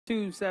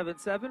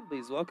277,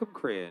 please welcome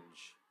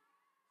Cringe.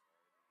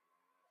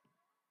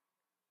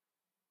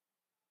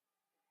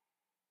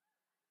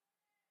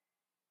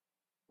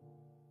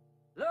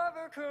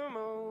 Lover, come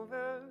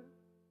over.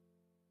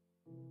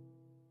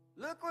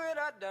 Look what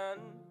I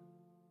done.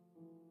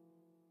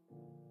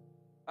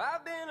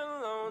 I've been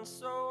alone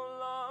so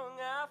long,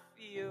 I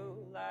feel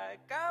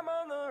like I'm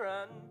on the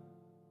run.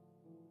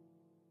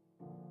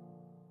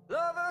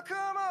 Lover,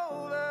 come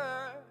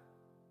over.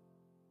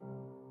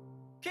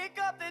 Kick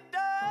up the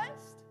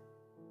dust.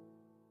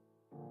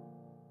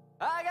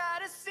 I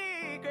got a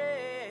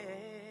secret,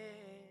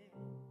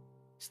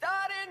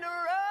 starting to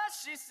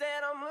rush. She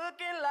said I'm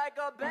looking like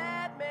a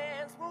bad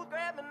man, smooth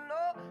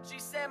criminal. She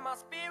said my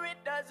spirit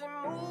doesn't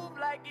move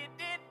like it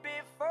did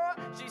before.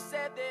 She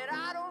said that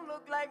I don't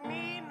look like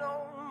me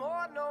no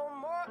more, no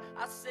more.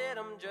 I said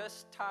I'm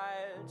just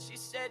tired. She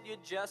said you're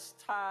just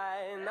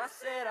tired. And I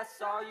said I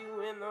saw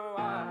you in the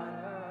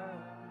water.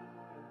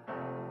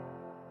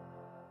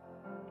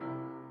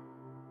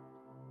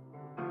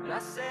 And I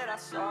said I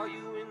saw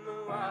you in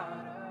the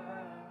water.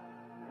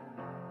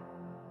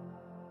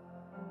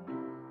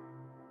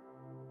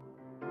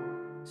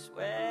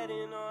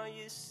 Sweating all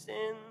your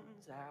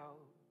sins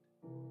out,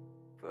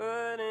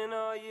 putting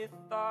all your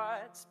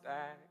thoughts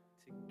back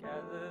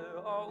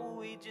together. Oh,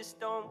 we just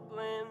don't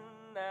blend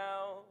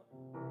now.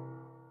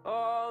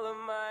 All of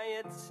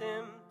my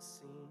attempts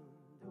seem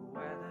to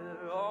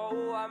weather.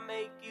 Oh, I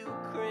make you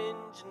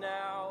cringe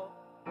now.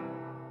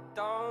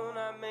 Don't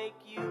I make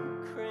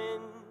you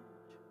cringe?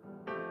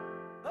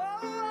 Oh,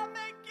 I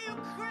make you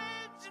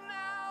cringe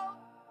now.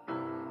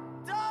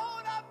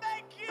 Don't I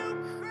make you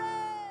cringe?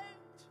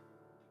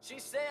 She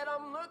said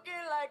I'm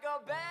looking like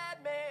a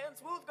bad man,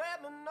 smooth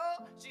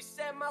criminal. She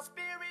said my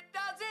spirit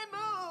doesn't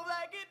move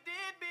like it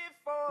did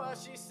before.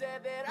 She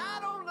said that I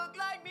don't look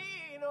like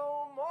me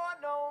no more,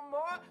 no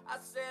more. I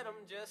said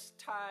I'm just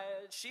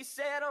tired. She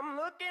said I'm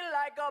looking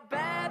like a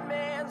bad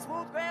man,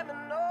 smooth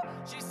criminal.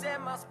 She said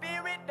my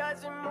spirit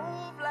doesn't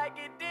move like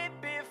it did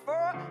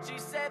before. She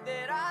said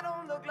that I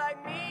don't look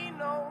like me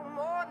no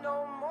more,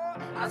 no more.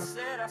 I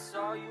said I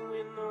saw you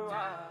in the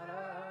water.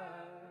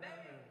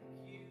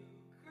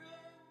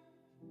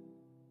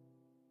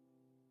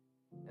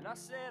 And I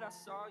said I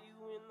saw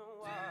you in the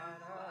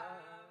water.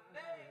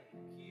 Make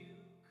you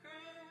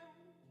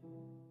cringe.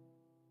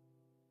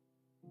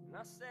 And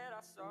I said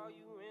I saw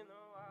you in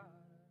the water.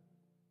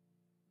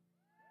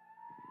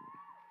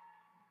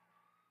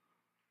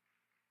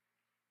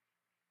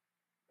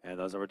 And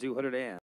those are our 200 and